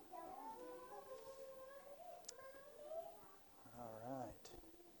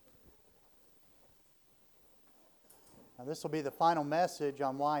Now, this will be the final message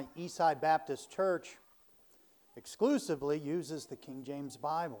on why Eastside Baptist Church exclusively uses the King James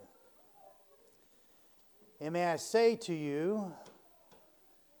Bible. And may I say to you,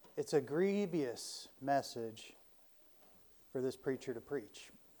 it's a grievous message for this preacher to preach.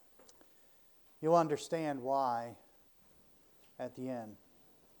 You'll understand why at the end.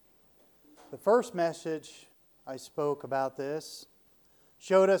 The first message I spoke about this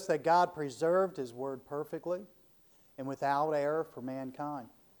showed us that God preserved His Word perfectly and without error for mankind.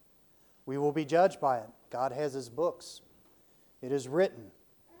 We will be judged by it. God has His books. It is written.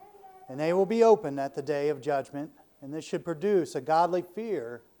 And they will be opened at the day of judgment. And this should produce a godly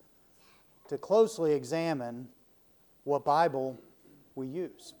fear to closely examine what Bible we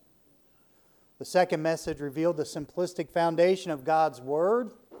use. The second message revealed the simplistic foundation of God's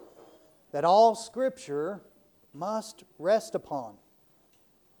Word that all Scripture must rest upon.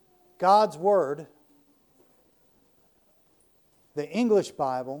 God's Word, the English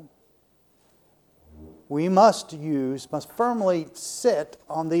Bible, we must firmly sit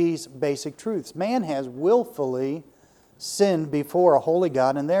on these basic truths. Man has willfully sinned before a holy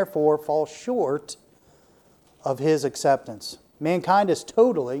God and therefore falls short of His acceptance. Mankind is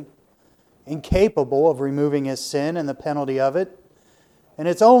totally incapable of removing his sin and the penalty of it. And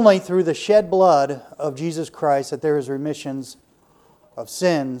it's only through the shed blood of Jesus Christ that there is remissions of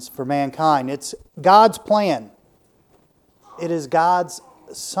sins for mankind. It's God's plan. It is God's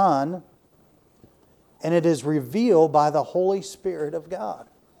Son. And it is revealed by the Holy Spirit of God.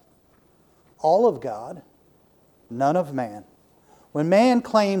 All of God, none of man. When man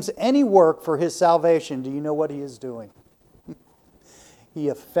claims any work for his salvation, do you know what he is doing? He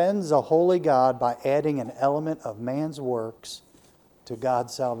offends a holy God by adding an element of man's works to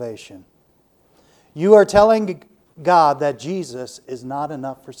God's salvation. You are telling God that Jesus is not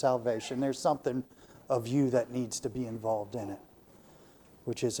enough for salvation. There's something of you that needs to be involved in it,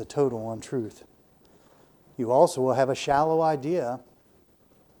 which is a total untruth. You also will have a shallow idea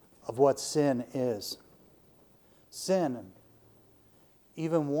of what sin is. Sin,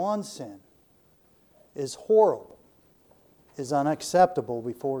 even one sin, is horrible, is unacceptable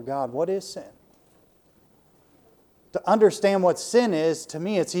before God. What is sin? To understand what sin is, to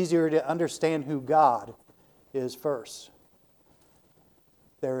me, it's easier to understand who God is first.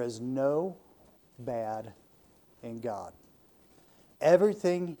 There is no bad in God.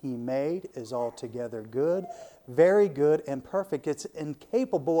 Everything He made is altogether good, very good, and perfect. It's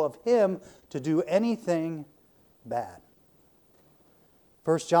incapable of Him to do anything bad.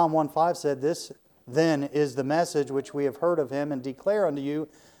 1 John 1:5 said, "This then is the message which we have heard of Him and declare unto you,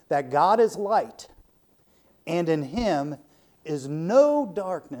 that God is light, and in Him is no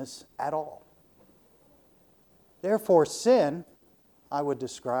darkness at all." Therefore, sin, I would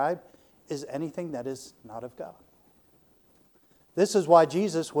describe, is anything that is not of God. This is why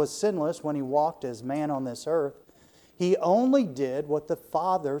Jesus was sinless when He walked as man on this earth. He only did what the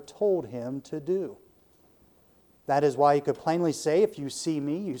Father told Him to do. That is why He could plainly say, "If you see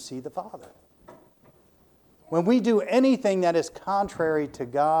me, you see the Father." When we do anything that is contrary to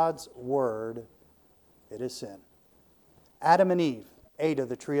God's Word, it is sin. Adam and Eve ate of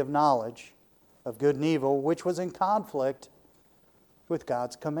the tree of knowledge of good and evil, which was in conflict with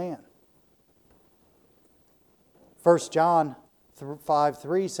God's command. 1 John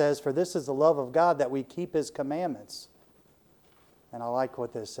 5:3 says, "For this is the love of God, that we keep His commandments." And I like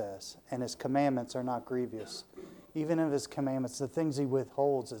what this says. "And His commandments are not grievous." Even if His commandments, the things He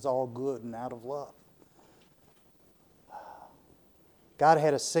withholds, is all good and out of love. God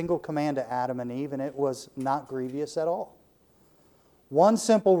had a single command to Adam and Eve, and it was not grievous at all. One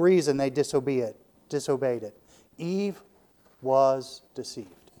simple reason they disobeyed it. Eve was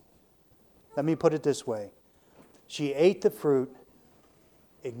deceived. Let me put it this way. She ate the fruit,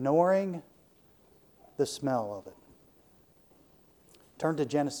 ignoring the smell of it. Turn to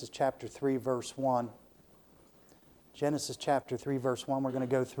Genesis chapter 3, verse 1. Genesis chapter 3, verse 1. We're going to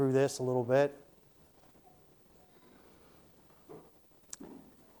go through this a little bit.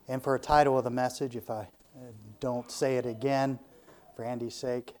 And for a title of the message, if I don't say it again, for Andy's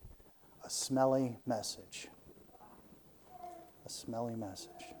sake, a smelly message. A smelly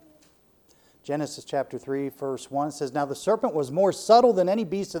message. Genesis chapter 3, verse 1 says, "Now the serpent was more subtle than any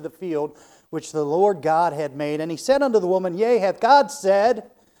beast of the field, which the Lord God had made. And he said unto the woman, Yea, hath God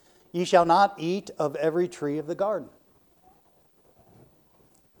said, Ye shall not eat of every tree of the garden."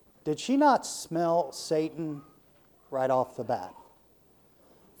 Did she not smell Satan right off the bat?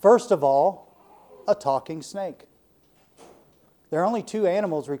 First of all, a talking snake. There are only two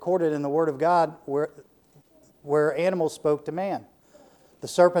animals recorded in the Word of God where animals spoke to man. The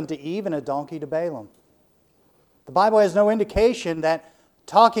serpent to Eve and a donkey to Balaam. The Bible has no indication that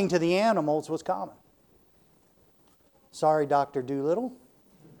talking to the animals was common. Sorry, Dr. Doolittle.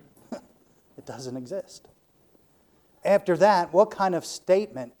 It doesn't exist. After that, what kind of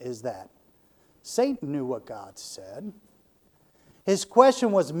statement is that? Satan knew what God said. His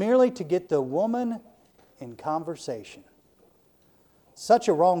question was merely to get the woman in conversation. Such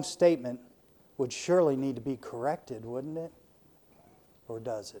a wrong statement would surely need to be corrected, wouldn't it? Or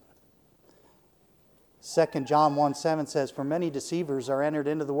does it? 2 John 1:7 says, "For many deceivers are entered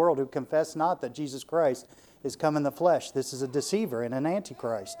into the world who confess not that Jesus Christ is come in the flesh." This is a deceiver and an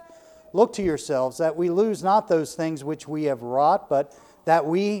antichrist. "Look to yourselves that we lose not those things which we have wrought, but that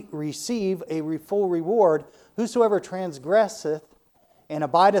we receive a full reward. Whosoever transgresseth and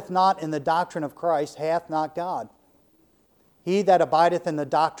abideth not in the doctrine of Christ hath not God. He that abideth in the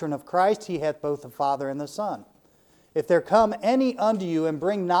doctrine of Christ, he hath both the Father and the Son. If there come any unto you and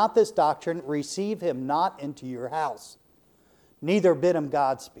bring not this doctrine, receive him not into your house, neither bid him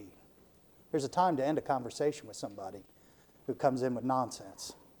Godspeed." There's a time to end a conversation with somebody who comes in with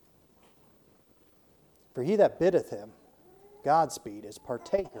nonsense. "For he that biddeth him Godspeed is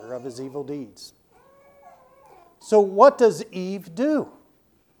partaker of his evil deeds." So what does Eve do?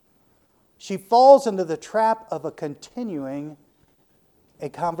 She falls into the trap of continuing a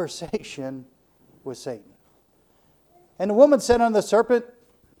conversation with Satan. "And the woman said unto the serpent,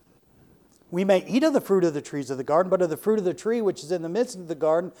 We may eat of the fruit of the trees of the garden, but of the fruit of the tree which is in the midst of the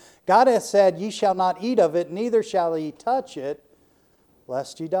garden, God hath said, Ye shall not eat of it, neither shall ye touch it,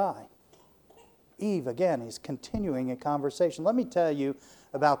 lest ye die." Eve, again, is continuing a conversation. Let me tell you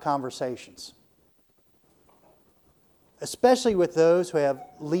about conversations, especially with those who have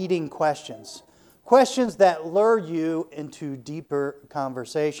leading questions. Questions that lure you into deeper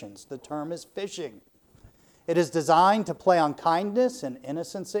conversations. The term is fishing. It is designed to play on kindness and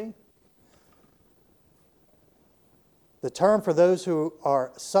innocency. The term for those who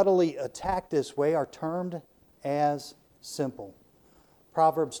are subtly attacked this way are termed as simple.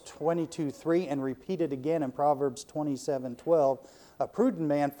 Proverbs 22:3, and repeated again in Proverbs 27:12, "A prudent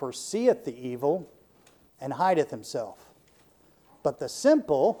man foreseeth the evil and hideth himself, but the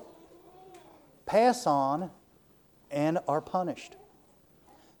simple pass on and are punished."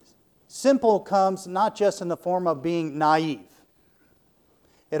 Simple comes not just in the form of being naive.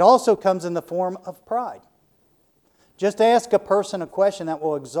 It also comes in the form of pride. Just ask a person a question that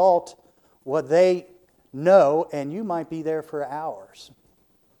will exalt what they know, and you might be there for hours.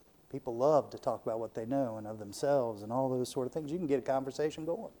 People love to talk about what they know and of themselves and all those sort of things. You can get a conversation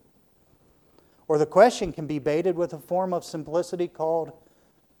going. Or the question can be baited with a form of simplicity called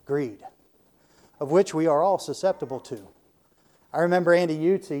greed, of which we are all susceptible to. I remember Andy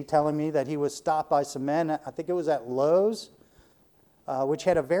Utzi telling me that he was stopped by some men, I think it was at Lowe's, which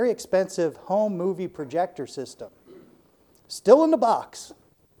had a very expensive home movie projector system, still in the box,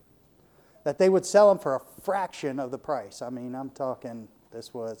 that they would sell them for a fraction of the price. I mean, I'm talking,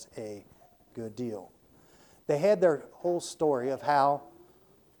 this was a good deal. They had their whole story of how,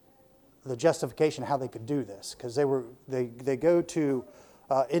 the justification, how they could do this, because they go to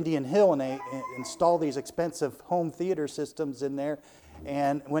Indian Hill and they install these expensive home theater systems in there,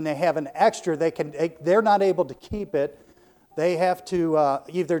 and when they have an extra, they're not able to keep it. They have to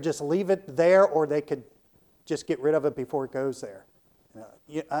either just leave it there, or they could just get rid of it before it goes there.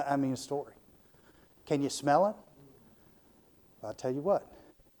 I mean, a story. Can you smell it? I'll tell you what.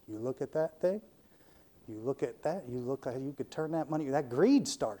 You look at that thing. You look at that. You look how you could turn that money. That greed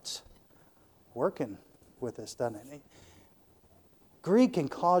starts working with us, doesn't it? Greed can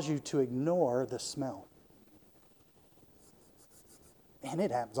cause you to ignore the smell. And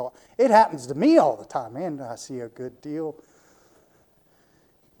it happens to me all the time. Man, I see a good deal.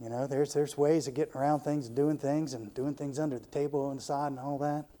 You know, there's ways of getting around things and doing things under the table on the side and all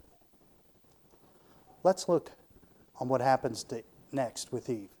that. Let's look on what happens next with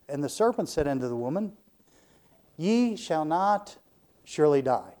Eve. "And the serpent said unto the woman, Ye shall not surely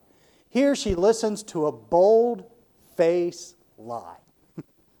die." Here she listens to a bold-faced lie.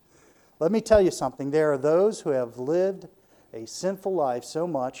 Let me tell you something. There are those who have lived a sinful life so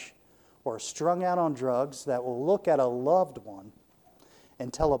much or strung out on drugs that will look at a loved one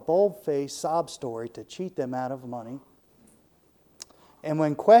and tell a bold-faced sob story to cheat them out of money. And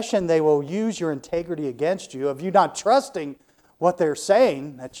when questioned, they will use your integrity against you of you not trusting what they're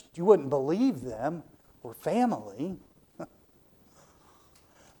saying, that you wouldn't believe them or family.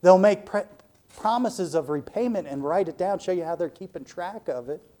 They'll make promises of repayment and write it down, show you how they're keeping track of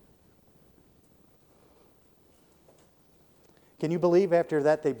it. Can you believe after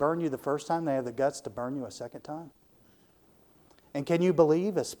that they burn you the first time, they have the guts to burn you a second time? And can you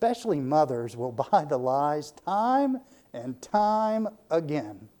believe, especially mothers will buy the lies time and time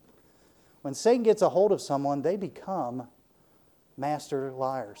again. When Satan gets a hold of someone, they become master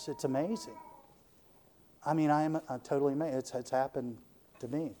liars. It's amazing. I mean, I'm totally amazed. It's happened to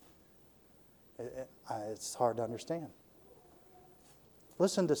me. It's hard to understand.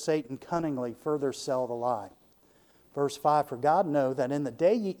 Listen to Satan cunningly further sell the lie. Verse 5, for God know that in the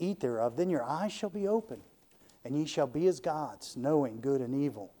day ye eat thereof, then your eyes shall be opened, and ye shall be as gods, knowing good and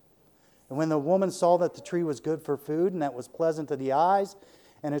evil. And when the woman saw that the tree was good for food, and that was pleasant to the eyes,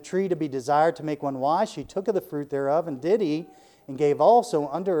 and a tree to be desired to make one wise, she took of the fruit thereof, and did eat, and gave also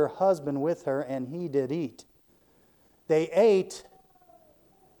unto her husband with her, and he did eat. They ate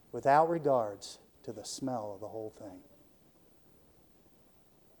without regards to the smell of the whole thing.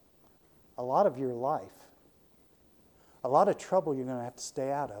 A lot of your life, a lot of trouble you're going to have to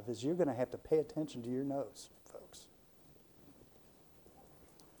stay out of is you're going to have to pay attention to your nose, folks.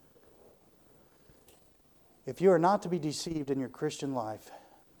 If you are not to be deceived in your Christian life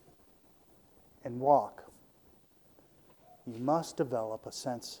and walk, you must develop a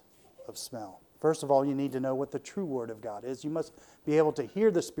sense of smell. First of all, you need to know what the true Word of God is. You must be able to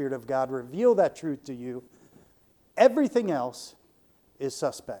hear the Spirit of God reveal that truth to you. Everything else is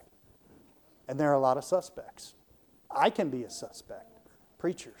suspect. And there are a lot of suspects. I can be a suspect.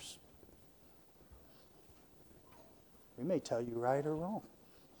 Preachers. We may tell you right or wrong.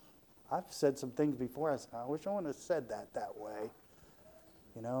 I've said some things before. I wish I wouldn't have said that way.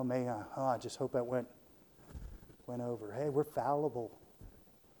 You know, I just hope that went over. Hey, we're fallible.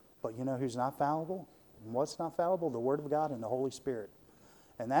 But you know who's not fallible? And what's not fallible? The Word of God and the Holy Spirit.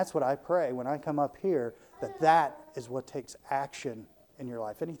 And that's what I pray when I come up here, that is what takes action in your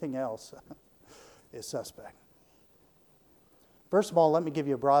life. Anything else is suspect. First of all, let me give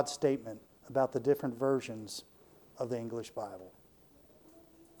you a broad statement about the different versions of the English Bible.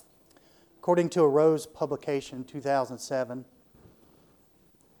 According to a Rose publication, 2007,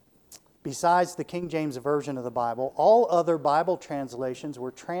 besides the King James Version of the Bible, all other Bible translations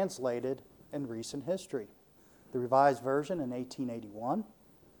were translated in recent history. The Revised Version in 1881,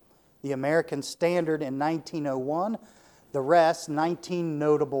 the American Standard in 1901, the rest, 19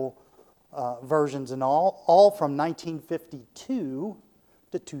 notable versions in all from 1952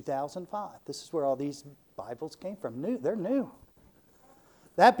 to 2005. This is where all these Bibles came from. They're new.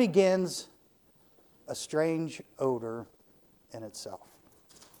 That begins a strange odor in itself.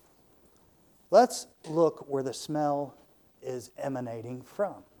 Let's look where the smell is emanating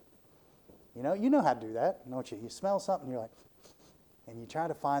from. You know how to do that, don't you? You smell something, you're like, and you try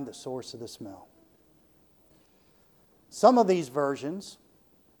to find the source of the smell. Some of these versions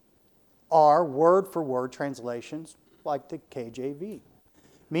are word-for-word translations, like the KJV,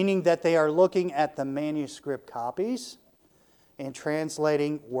 meaning that they are looking at the manuscript copies and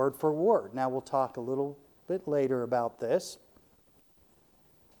translating word for word. Now, we'll talk a little bit later about this.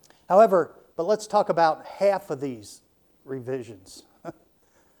 However, but let's talk about half of these revisions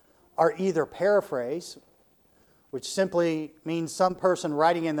are either paraphrase, which simply means some person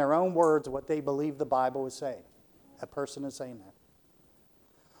writing in their own words what they believe the Bible is saying. A person is saying that.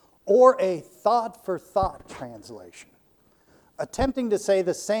 Or a thought-for-thought translation, attempting to say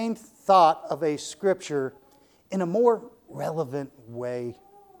the same thought of a scripture in a more relevant way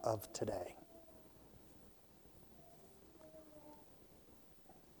of today.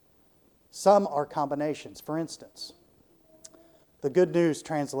 Some are combinations. For instance, the Good News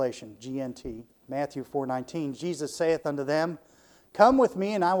translation, GNT, Matthew 4:19, Jesus saith unto them, come with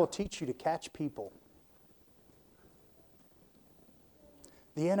me and I will teach you to catch people.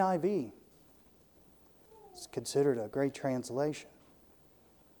 The NIV is considered a great translation,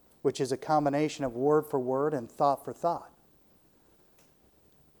 which is a combination of word for word and thought for thought.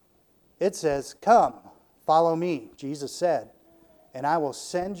 It says, come, follow me, Jesus said, and I will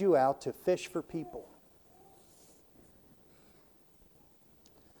send you out to fish for people.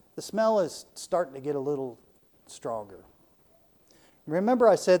 The smell is starting to get a little stronger. Remember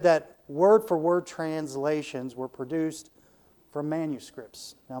I said that word-for-word translations were produced from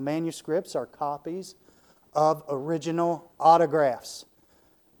manuscripts. Now, manuscripts are copies of original autographs.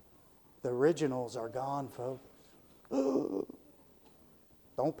 The originals are gone, folks.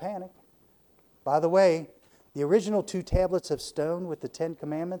 Don't panic. By the way, the original 2 tablets of stone with the 10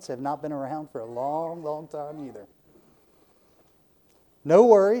 Commandments have not been around for a long, long time either. No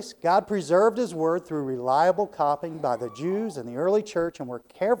worries. God preserved His Word through reliable copying by the Jews and the early church, and were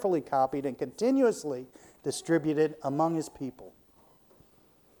carefully copied and continuously distributed among His people.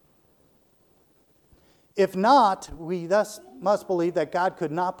 If not, we thus must believe that God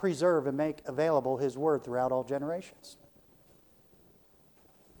could not preserve and make available His Word throughout all generations.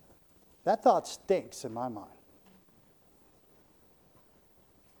 That thought stinks in my mind.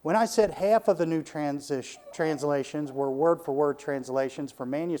 When I said half of the new translations were word-for-word translations for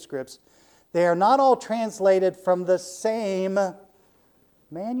manuscripts, they are not all translated from the same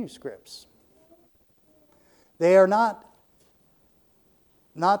manuscripts. They are not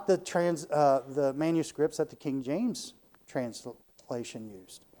the manuscripts that the King James translation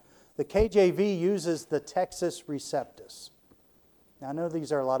used. The KJV uses the Textus Receptus. Now, I know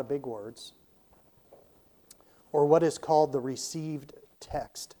these are a lot of big words, or what is called the received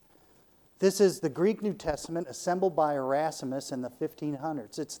text. This is the Greek New Testament assembled by Erasmus in the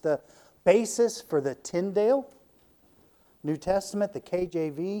 1500s. It's the basis for the Tyndale New Testament, the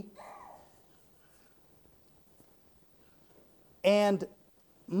KJV, and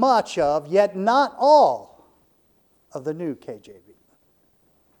much of, yet not all, of the new KJV.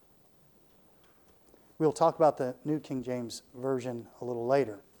 We'll talk about the New King James Version a little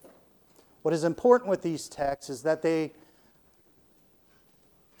later. What is important with these texts is that they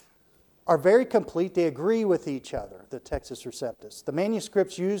are very complete. They agree with each other, the Textus Receptus. The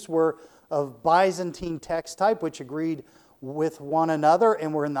manuscripts used were of Byzantine text type, which agreed with one another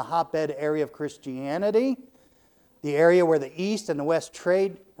and were in the hotbed area of Christianity, the area where the East and the West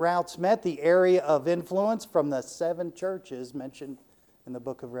trade routes met, the area of influence from the 7 churches mentioned in the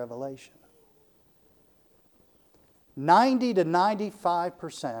book of Revelation. 90 to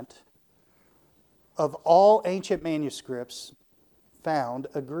 95% of all ancient manuscripts found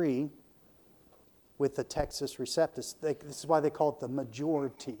agree with the Textus Receptus. This is why they call it the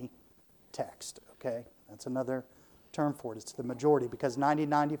majority text. Okay, that's another term for it. It's the majority because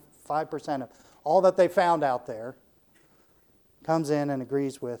 95% of all that they found out there comes in and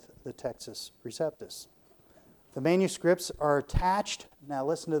agrees with the Textus Receptus. The manuscripts are attached, now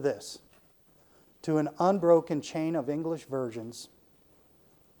listen to this, to an unbroken chain of English versions.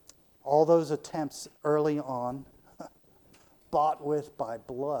 All those attempts early on, bought with by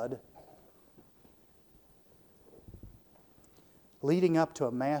blood, leading up to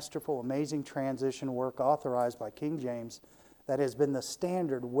a masterful, amazing transition work authorized by King James that has been the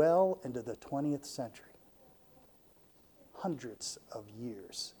standard well into the 20th century. Hundreds of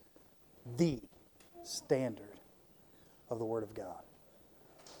years. The standard of the Word of God.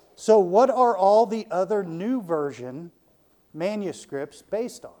 So what are all the other new version manuscripts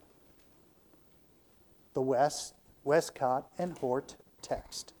based on? The Westcott and Hort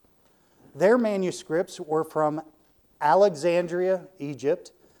text. Their manuscripts were from Alexandria,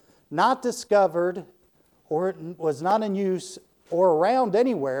 Egypt, not discovered or was not in use or around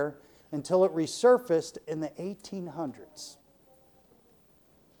anywhere until it resurfaced in the 1800s.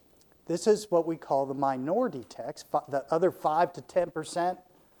 This is what we call the minority text, the other 5 to 10%,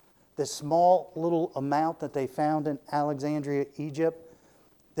 the small little amount that they found in Alexandria, Egypt.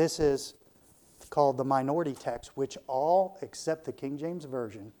 This is called the minority text, which all except the King James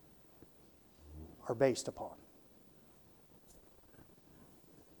Version are based upon.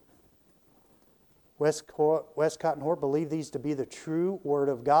 Westcott and Hort believe these to be the true Word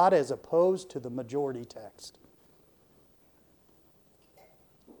of God as opposed to the majority text.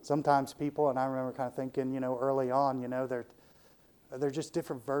 Sometimes people, and I remember kind of thinking, early on, they're just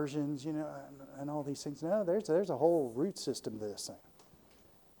different versions, and all these things. No, there's a whole root system to this thing.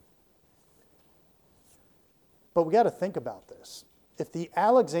 But we got to think about this. If the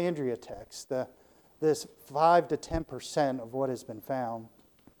Alexandria text, this 5 to 10% of what has been found,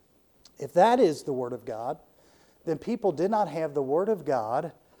 if that is the Word of God, then people did not have the Word of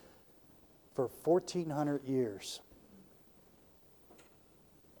God for 1,400 years.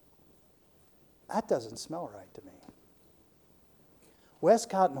 That doesn't smell right to me.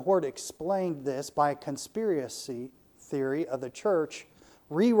 Westcott and Hort explained this by a conspiracy theory of the church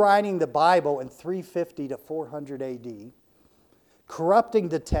rewriting the Bible in 350 to 400 AD, corrupting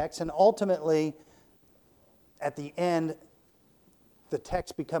the text, and ultimately, at the end, the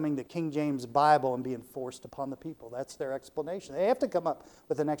text becoming the King James Bible and being forced upon the people. That's their explanation. They have to come up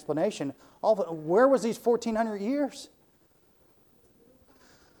with an explanation. Where was these 1,400 years?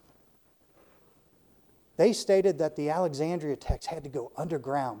 They stated that the Alexandria text had to go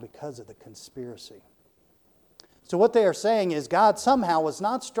underground because of the conspiracy. So what they are saying is God somehow was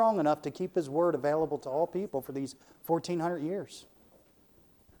not strong enough to keep His Word available to all people for these 1,400 years.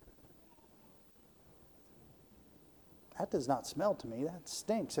 That does not smell to me. That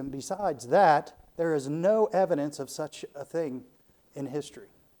stinks. And besides that, there is no evidence of such a thing in history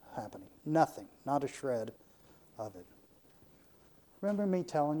happening. Nothing. Not a shred of it. Remember me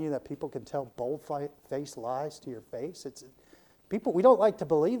telling you that people can tell bold-faced lies to your face? We don't like to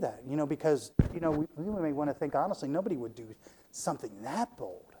believe that, because, we may want to think honestly, nobody would do something that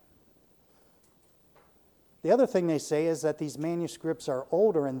bold. The other thing they say is that these manuscripts are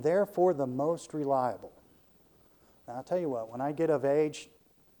older and therefore the most reliable. Now, I'll tell you what, when I get of age,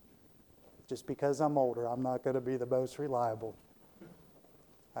 just because I'm older, I'm not going to be the most reliable.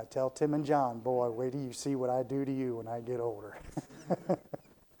 I tell Tim and John, boy, wait till you see what I do to you when I get older.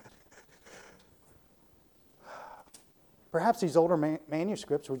 Perhaps these older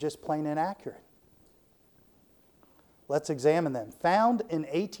manuscripts were just plain inaccurate. Let's examine them. Found in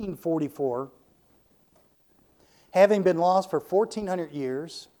 1844, having been lost for 1,400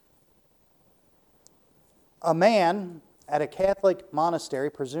 years, a man at a Catholic monastery,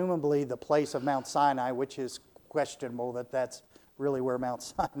 presumably the place of Mount Sinai, which is questionable that that's really where Mount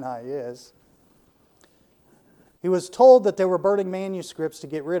Sinai is. He was told that there were burning manuscripts to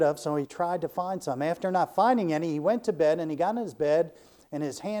get rid of, so he tried to find some. After not finding any, he went to bed, and he got in his bed, and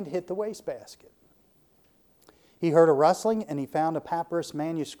his hand hit the wastebasket. He heard a rustling, and he found a papyrus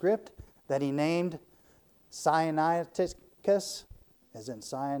manuscript that he named Sinaiticus, as in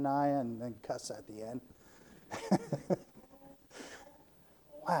Sinai and then cuss at the end.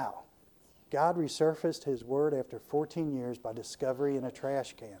 Wow. God resurfaced His Word after 14 years by discovery in a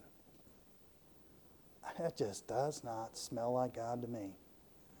trash can. That just does not smell like God to me.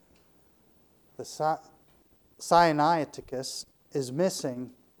 The Sinaiticus is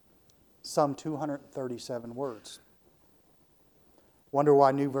missing some 237 words. Wonder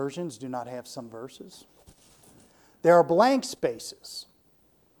why new versions do not have some verses? There are blank spaces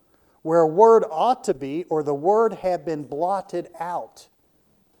where a word ought to be or the word had been blotted out.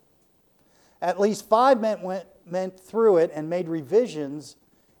 At least 5 men went through it and made revisions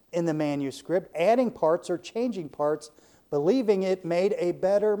in the manuscript, adding parts or changing parts, believing it made a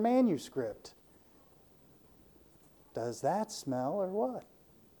better manuscript. Does that smell or what?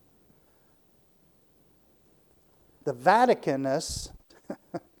 The Vaticanus,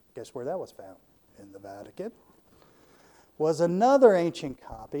 guess where that was found? In the Vatican. Was another ancient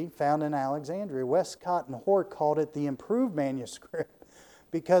copy found in Alexandria. Westcott and Hort called it the improved manuscript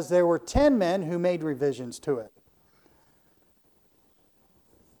because there were 10 men who made revisions to it.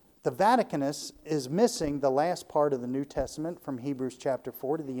 The Vaticanus is missing the last part of the New Testament from Hebrews chapter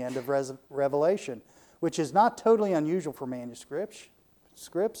 4 to the end of Revelation, which is not totally unusual for manuscripts,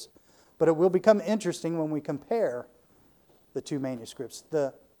 but it will become interesting when we compare the two manuscripts.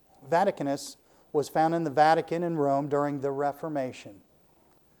 The Vaticanus was found in the Vatican in Rome during the Reformation.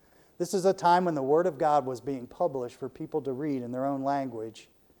 This is a time when the Word of God was being published for people to read in their own language,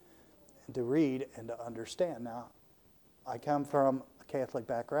 and to read and to understand. Now, I come from a Catholic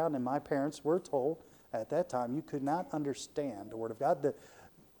background, and my parents were told at that time you could not understand the Word of God.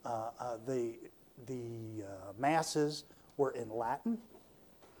 The masses were in Latin,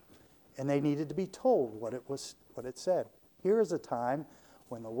 and they needed to be told what it said. Here is a time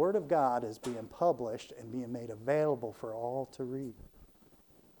when the Word of God is being published and being made available for all to read.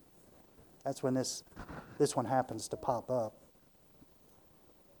 That's when this one happens to pop up.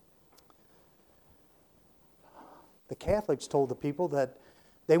 The Catholics told the people that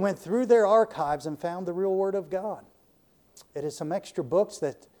they went through their archives and found the real Word of God. It is some extra books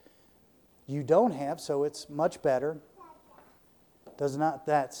that you don't have, so it's much better. Does not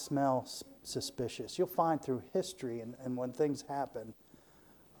that smell suspicious? You'll find through history and when things happen,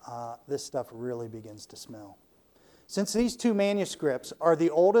 this stuff really begins to smell. Since these two manuscripts are the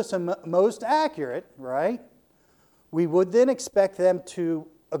oldest and most accurate, right, we would then expect them to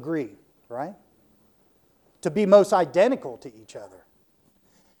agree, right? To be most identical to each other.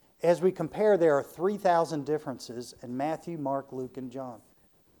 As we compare, there are 3,000 differences in Matthew, Mark, Luke, and John.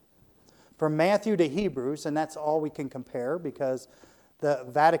 From Matthew to Hebrews, and that's all we can compare because the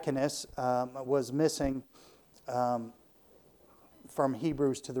Vaticanus was missing from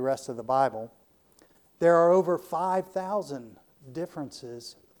Hebrews to the rest of the Bible. There are over 5,000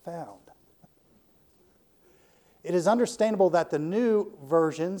 differences found. It is understandable that the new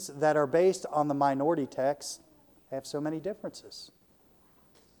versions that are based on the minority texts have so many differences,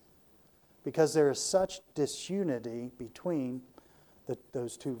 because there is such disunity between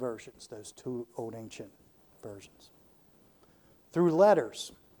those two versions, those two old ancient versions. Through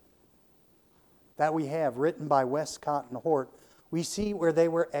letters that we have written by Westcott and Hort, we see where they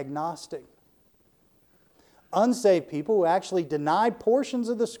were agnostic. Unsaved people who actually denied portions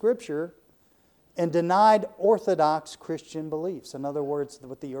of the Scripture and denied orthodox Christian beliefs. In other words,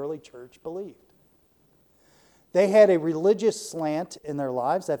 what the early church believed. They had a religious slant in their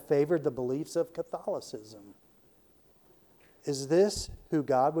lives that favored the beliefs of Catholicism. Is this who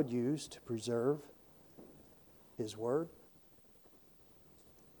God would use to preserve His Word?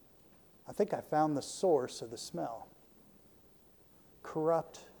 I think I found the source of the smell.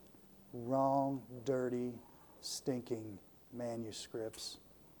 Corrupt, wrong, dirty, stinking manuscripts.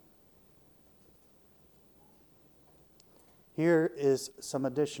 Here is some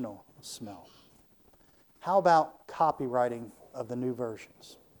additional smell. How about copywriting of the new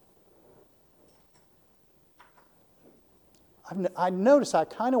versions? I noticed, I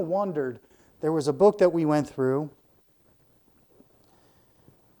kind of wondered, there was a book that we went through,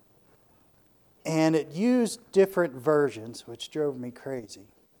 and it used different versions, which drove me crazy.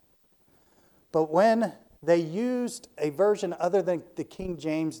 But when they used a version other than the King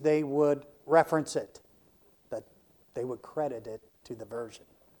James, they would reference it. That they would credit it to the version.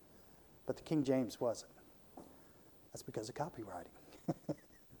 But the King James wasn't. That's because of copywriting.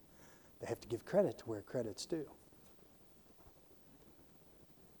 They have to give credit to where credit's due.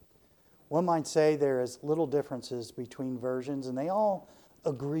 One might say there is little differences between versions, and they all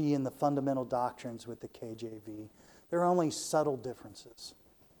agree in the fundamental doctrines with the KJV. There are only subtle differences.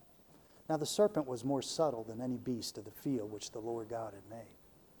 Now the serpent was more subtle than any beast of the field which the Lord God had made.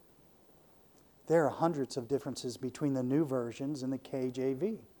 There are hundreds of differences between the new versions and the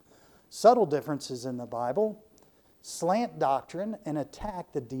KJV. Subtle differences in the Bible slant doctrine and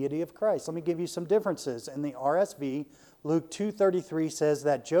attack the deity of Christ. Let me give you some differences. In the RSV, Luke 2:33 says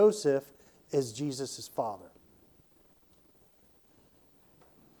that Joseph is Jesus' father.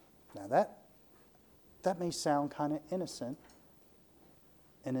 Now that may sound kind of innocent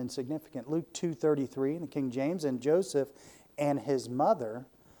and insignificant. Luke 2:33 in the King James, and Joseph and his mother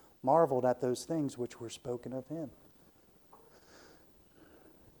marveled at those things which were spoken of him.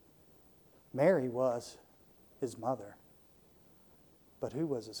 Mary was his mother. But who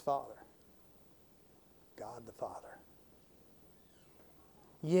was his father? God the Father.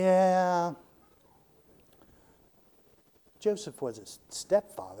 Yeah, Joseph was his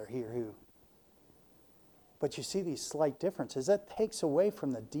stepfather here but you see these slight differences. That takes away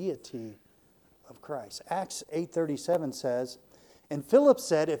from the deity of Christ. Acts 8:37 says, and Philip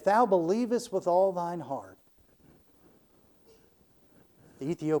said, if thou believest with all thine heart. The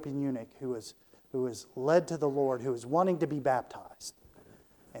Ethiopian eunuch who was led to the Lord, who was wanting to be baptized.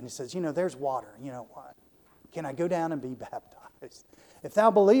 And he says, there's water. What? Can I go down and be baptized? If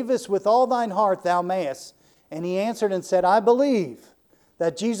thou believest with all thine heart, thou mayest. And he answered and said, I believe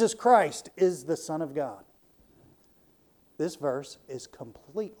that Jesus Christ is the Son of God. This verse is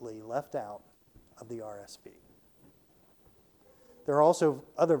completely left out of the RSV. There are also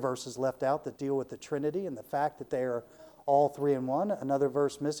other verses left out that deal with the Trinity and the fact that they are all three in one. Another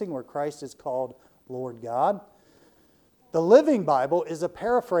verse missing where Christ is called Lord God. The Living Bible is a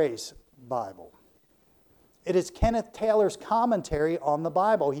paraphrase Bible. It is Kenneth Taylor's commentary on the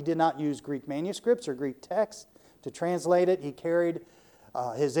Bible. He did not use Greek manuscripts or Greek text to translate it. He carried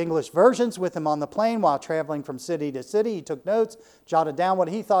his English versions with him on the plane while traveling from city to city. He took notes, jotted down what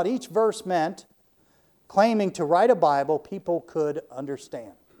he thought each verse meant, claiming to write a Bible people could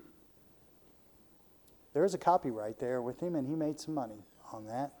understand. There is a copyright there with him, and he made some money on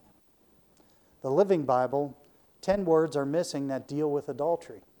that. The Living Bible, 10 words are missing that deal with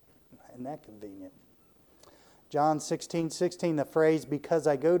adultery. Isn't that convenient? John 16:16, the phrase, because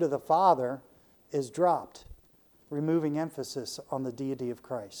I go to the Father, is dropped, removing emphasis on the deity of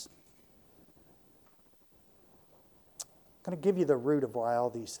Christ. I'm going to give you the root of why all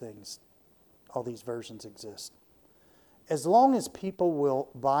these versions exist. As long as people will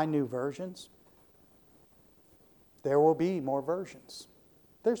buy new versions, there will be more versions.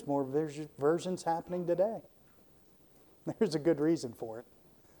 There's more versions happening today. There's a good reason for it.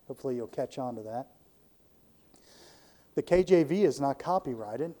 Hopefully you'll catch on to that. The KJV is not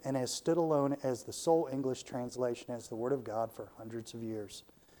copyrighted and has stood alone as the sole English translation as the Word of God for hundreds of years.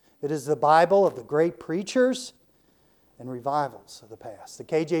 It is the Bible of the great preachers and revivals of the past. The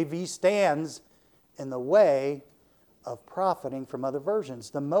KJV stands in the way of profiting from other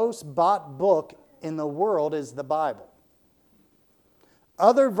versions. The most bought book in the world is the Bible.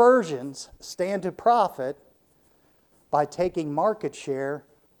 Other versions stand to profit by taking market share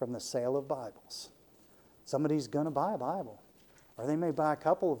from the sale of Bibles. Somebody's going to buy a Bible, or they may buy a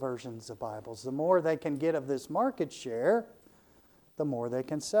couple of versions of Bibles. The more they can get of this market share, the more they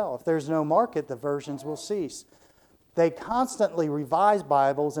can sell. If there's no market, the versions will cease. They constantly revise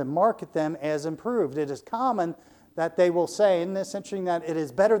Bibles and market them as improved. It is common that they will say, and it's interesting that it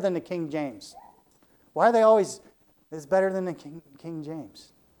is better than the King James. Why are they always, it's better than the King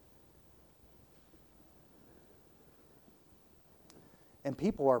James? And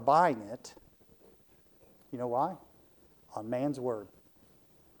people are buying it. You know why? On man's word.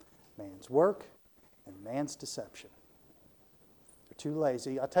 Man's work and man's deception. They're too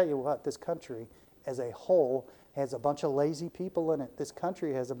lazy. I'll tell you what, this country as a whole has a bunch of lazy people in it. This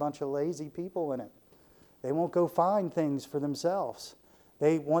country has a bunch of lazy people in it. They won't go find things for themselves.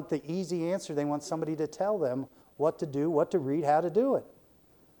 They want the easy answer. They want somebody to tell them what to do, what to read, how to do it.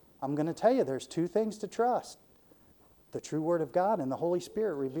 I'm going to tell you, there's two things to trust. The true Word of God and the Holy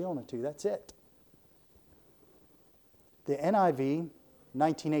Spirit revealing it to you. That's it. The NIV,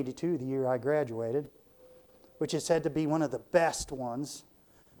 1982, the year I graduated, which is said to be one of the best ones,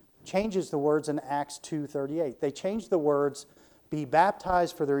 changes the words in Acts 2:38. They changed the words, be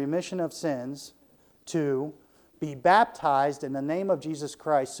baptized for the remission of sins, to be baptized in the name of Jesus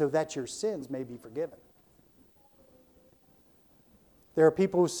Christ so that your sins may be forgiven. There are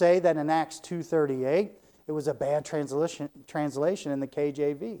people who say that in Acts 2:38, it was a bad translation in the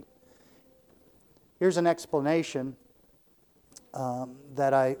KJV. Here's an explanation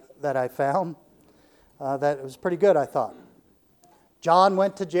that I found that was pretty good, I thought. John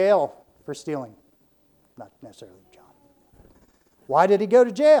went to jail for stealing. Not necessarily John. Why did he go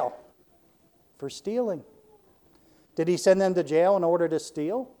to jail? For stealing. Did he send them to jail in order to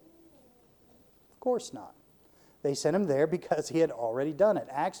steal? Of course not. They sent him there because he had already done it.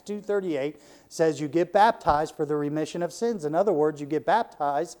 Acts 2:38 says you get baptized for the remission of sins. In other words, you get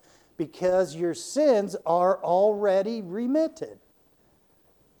baptized because your sins are already remitted.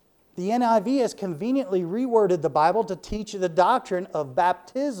 The NIV has conveniently reworded the Bible to teach the doctrine of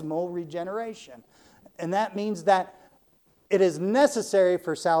baptismal regeneration. And that means that it is necessary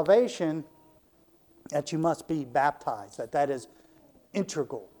for salvation that you must be baptized, that is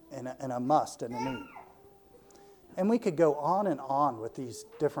integral and a must and a need. And we could go on with these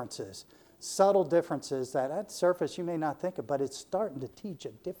differences, subtle differences that at surface you may not think of, but it's starting to teach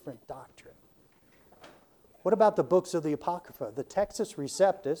a different doctrine. What about the books of the Apocrypha? The Textus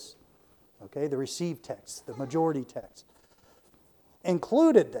Receptus, okay, the received text, the majority text,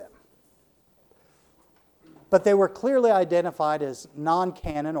 included them. But they were clearly identified as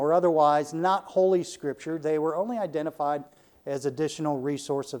non-canon or otherwise not Holy Scripture. They were only identified as additional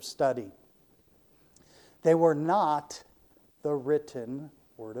resource of study. They were not the written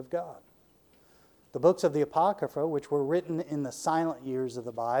Word of God. The books of the Apocrypha, which were written in the silent years of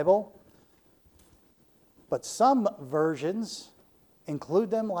the Bible, but some versions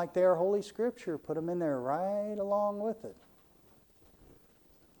include them like they are Holy Scripture, put them in there right along with it.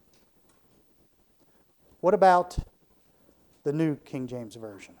 What about the New King James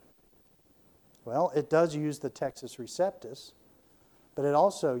Version? Well, it does use the Textus Receptus, but it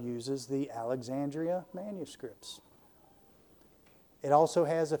also uses the Alexandria manuscripts. It also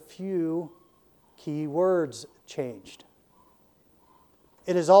has a few key words changed.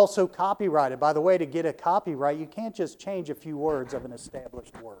 It is also copyrighted. By the way, to get a copyright, you can't just change a few words of an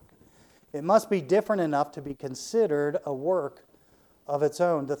established work. It must be different enough to be considered a work of its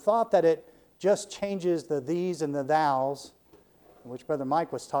own. The thought that it just changes the these and the thous, which Brother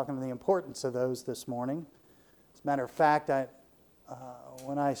Mike was talking about the importance of those this morning. As a matter of fact,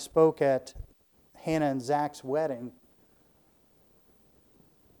 when I spoke at Hannah and Zach's wedding,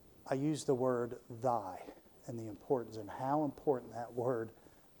 I used the word thy and the importance and how important that word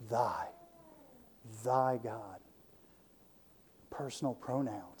thy God, personal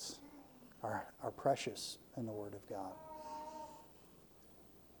pronouns are precious in the Word of God.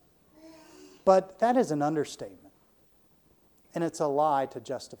 But that is an understatement, and it's a lie to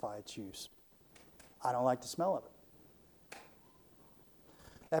justify its use. I don't like the smell of it.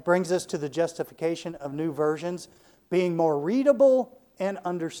 That brings us to the justification of new versions being more readable and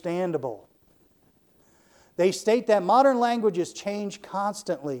understandable. They state that modern languages change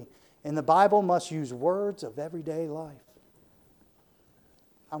constantly, and the Bible must use words of everyday life.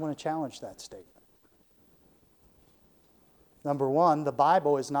 I want to challenge that statement. Number one, the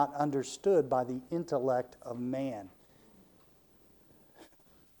Bible is not understood by the intellect of man.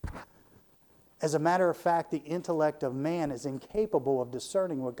 As a matter of fact, the intellect of man is incapable of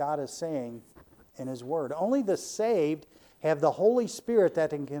discerning what God is saying in His Word. Only the saved have the Holy Spirit that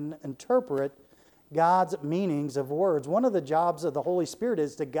can interpret God's meanings of words. One of the jobs of the Holy Spirit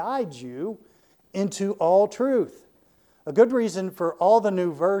is to guide you into all truth. A good reason for all the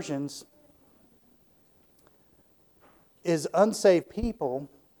new versions is unsaved people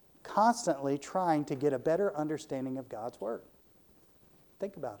constantly trying to get a better understanding of God's Word.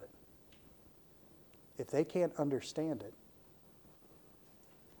 Think about it. If they can't understand it,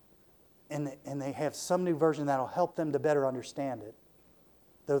 and they have some new version that'll help them to better understand it,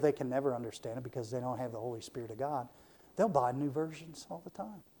 though they can never understand it because they don't have the Holy Spirit of God, they'll buy new versions all the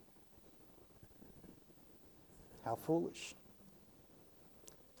time. How foolish.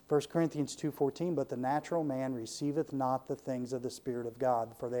 1 Corinthians 2:14, but the natural man receiveth not the things of the Spirit of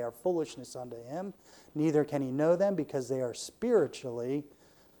God, for they are foolishness unto him, neither can he know them because they are spiritually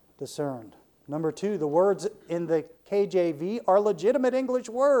discerned. Number two, the words in the KJV are legitimate English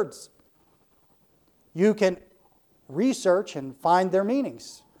words. You can research and find their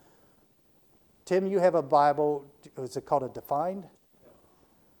meanings. Tim, you have a Bible, is it called a defined?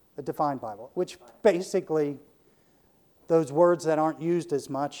 A defined Bible, which basically, those words that aren't used as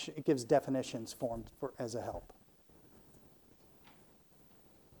much, it gives definitions for as a help.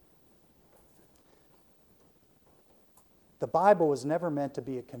 The Bible was never meant to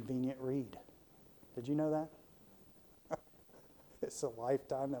be a convenient read. Did you know that? It's a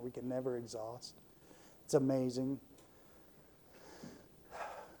lifetime that we can never exhaust. It's amazing.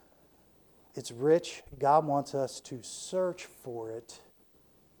 It's rich. God wants us to search for it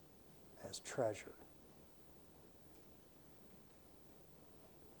as treasure.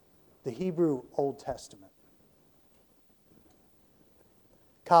 The Hebrew Old Testament,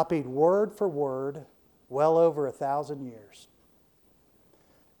 copied word for word, well over 1,000 years,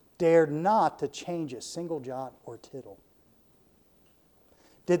 dared not to change a single jot or tittle.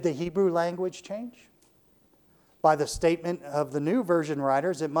 Did the Hebrew language change? By the statement of the New Version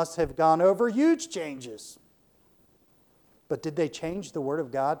writers, it must have gone over huge changes. But did they change the Word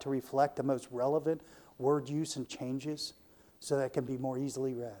of God to reflect the most relevant word use and changes so that it can be more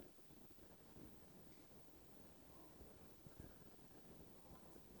easily read?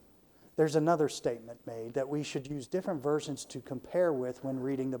 There's another statement made that we should use different versions to compare with when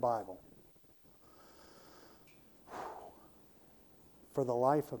reading the Bible. For the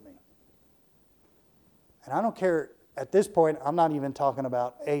life of me. And I don't care, at this point, I'm not even talking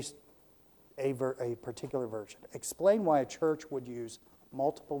about a particular version. Explain why a church would use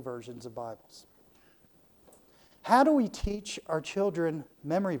multiple versions of Bibles. How do we teach our children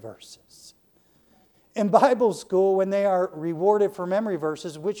memory verses? In Bible school, when they are rewarded for memory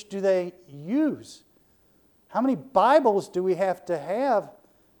verses, which do they use? How many Bibles do we have to have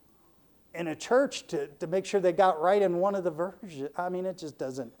in a church to make sure they got right in one of the versions? I mean, it just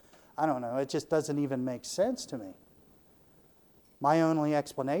doesn't, I don't know, it just doesn't even make sense to me. My only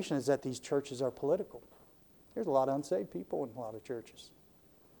explanation is that these churches are political. There's a lot of unsaved people in a lot of churches.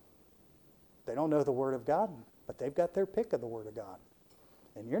 They don't know the Word of God, but they've got their pick of the Word of God.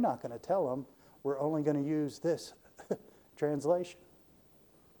 And you're not going to tell them, we're only going to use this translation.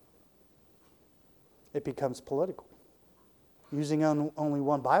 It becomes political. Using only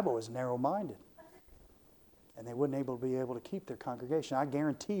one Bible is narrow-minded. And they wouldn't be able to keep their congregation. I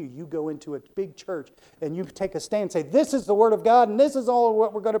guarantee you, you go into a big church and you take a stand and say, this is the Word of God and this is all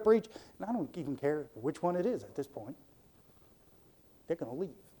what we're going to preach. And I don't even care which one it is at this point. They're going to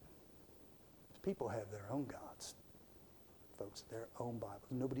leave. People have their own gods. Folks, their own Bibles.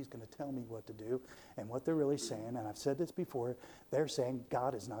 Nobody's going to tell me what to do. And what they're really saying, and I've said this before, they're saying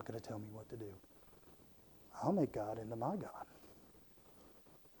God is not going to tell me what to do. I'll make God into my God.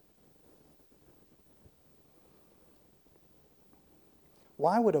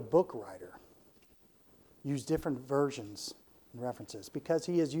 Why would a book writer use different versions and references? Because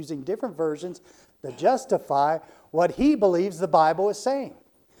he is using different versions to justify what he believes the Bible is saying.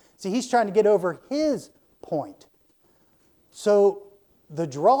 See, he's trying to get over his point. So the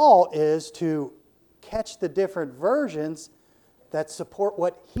draw is to catch the different versions that support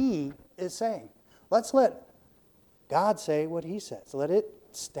what he is saying. Let's let God say what he says. Let it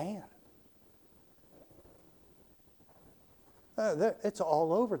stand. It's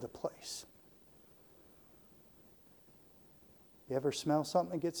all over the place. You ever smell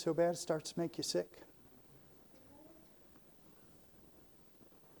something that gets so bad it starts to make you sick?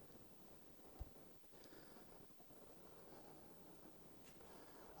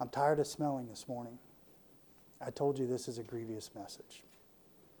 I'm tired of smelling this morning. I told you this is a grievous message.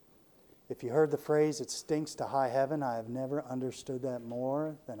 If you heard the phrase, it stinks to high heaven, I have never understood that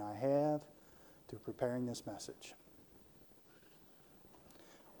more than I have through preparing this message.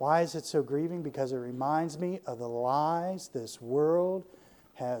 Why is it so grieving? Because it reminds me of the lies this world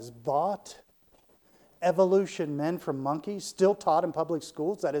has bought. Evolution, men from monkeys, still taught in public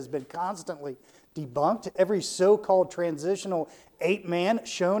schools, that has been constantly debunked. Every so-called transitional ape man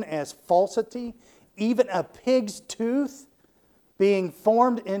shown as falsity. Even a pig's tooth being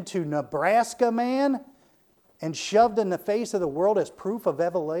formed into Nebraska man and shoved in the face of the world as proof of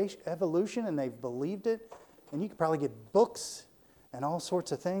evolution, and they've believed it. And you could probably get books and all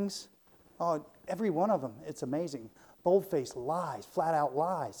sorts of things. Oh, every one of them. It's amazing. Bold-faced lies, flat-out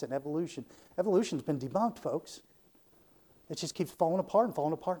lies in evolution. Evolution's been debunked, folks. It just keeps falling apart and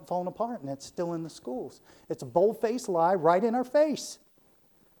falling apart and falling apart, and it's still in the schools. It's a bold-faced lie right in our face.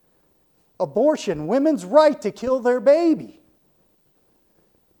 Abortion, women's right to kill their baby.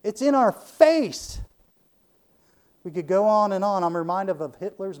 It's in our face. We could go on and on. I'm reminded of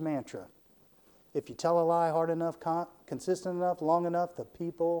Hitler's mantra. If you tell a lie hard enough, consistent enough, long enough, the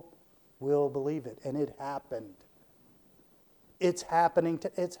people will believe it. And it happened. It's happening.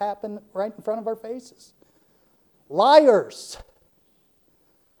 It's happened right in front of our faces. Liars.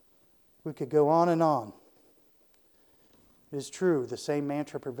 We could go on and on. It is true, the same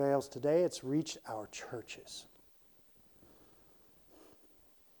mantra prevails today. It's reached our churches.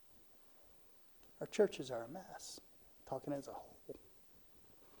 Our churches are a mess, talking as a whole.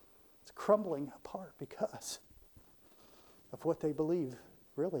 It's crumbling apart because of what they believe,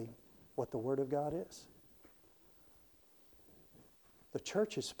 really, what the Word of God is. The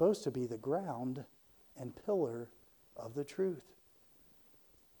church is supposed to be the ground and pillar of the truth,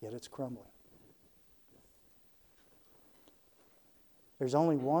 yet it's crumbling. There's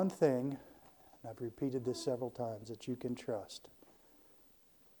only one thing, and I've repeated this several times, that you can trust.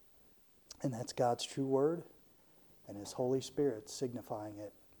 And that's God's true word and His Holy Spirit signifying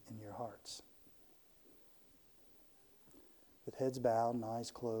it in your hearts. With heads bowed and eyes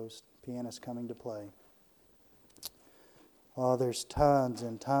closed, pianist coming to play. Oh, there's tons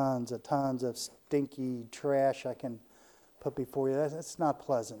and tons of stinky trash I can put before you. That's not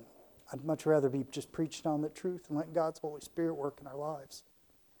pleasant. I'd much rather be just preaching on the truth and let God's Holy Spirit work in our lives.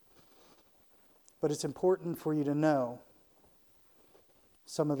 But it's important for you to know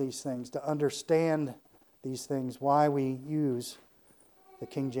some of these things, to understand these things, why we use the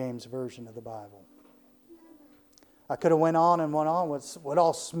King James Version of the Bible. I could have went on and went on with what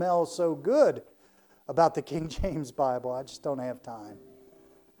all smells so good about the King James Bible. I just don't have time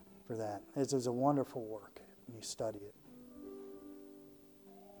for that. It is a wonderful work when you study it.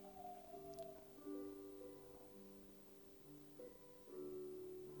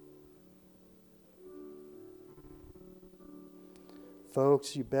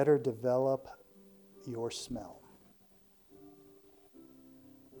 Folks, you better develop your smell.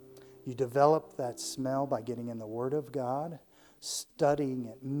 You develop that smell by getting in the Word of God, studying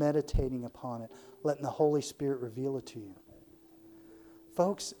it, meditating upon it, letting the Holy Spirit reveal it to you.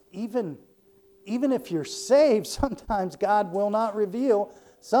 Folks, even if you're saved, sometimes God will not reveal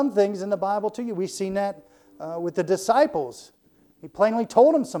some things in the Bible to you. We've seen that with the disciples. He plainly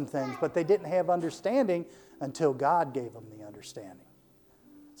told them some things, but they didn't have understanding until God gave them the understanding.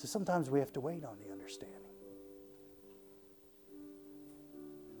 So sometimes we have to wait on the understanding.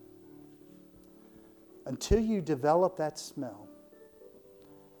 Until you develop that smell,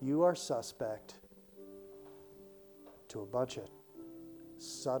 you are suspect to a bunch of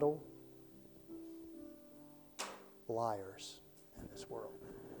subtle liars in this world.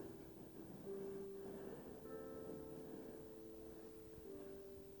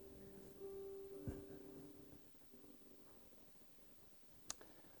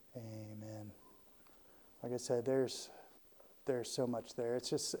 Amen. Like I said, there's so much there.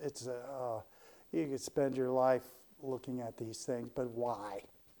 You could spend your life looking at these things, but why?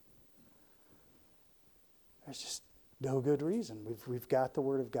 There's just no good reason. We've got the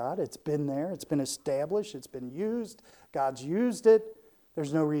Word of God. It's been there. It's been established. It's been used. God's used it.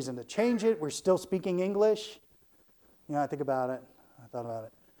 There's no reason to change it. We're still speaking English. I think about it. I thought about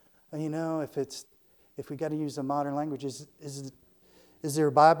it. And if we got to use the modern language, is there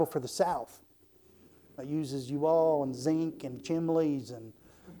a Bible for the South that uses you all and zinc and chimleys and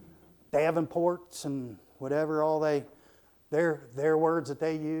Davenports and whatever all their words that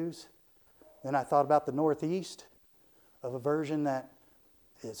they use? Then I thought about the Northeast of a version that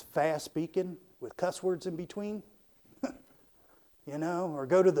is fast speaking with cuss words in between. Or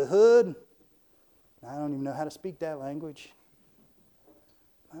go to the hood. I don't even know how to speak that language.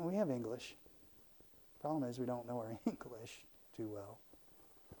 Well, we have English. Problem is we don't know our English too well.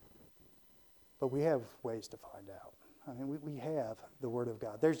 But we have ways to find out. We have the Word of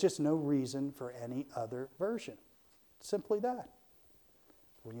God. There's just no reason for any other version. Simply that.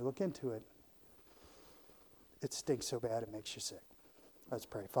 When you look into it, it stinks so bad it makes you sick. Let's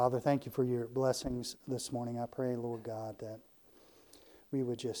pray. Father, thank you for your blessings this morning. I pray, Lord God, that we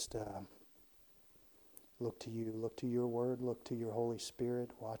would just look to you, look to your Word, look to your Holy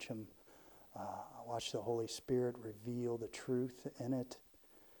Spirit. Watch the Holy Spirit reveal the truth in it.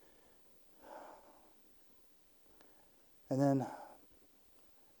 And then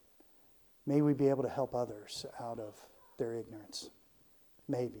may we be able to help others out of their ignorance.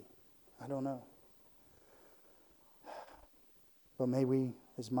 Maybe. I don't know. But may we,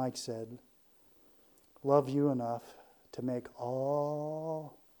 as Mike said, love you enough to make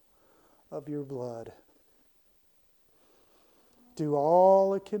all of your blood do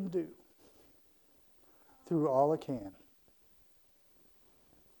all it can do through all it can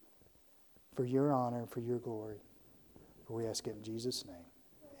for your honor, for your glory. For we ask it in Jesus' name.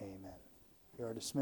 Amen. You are dismissed.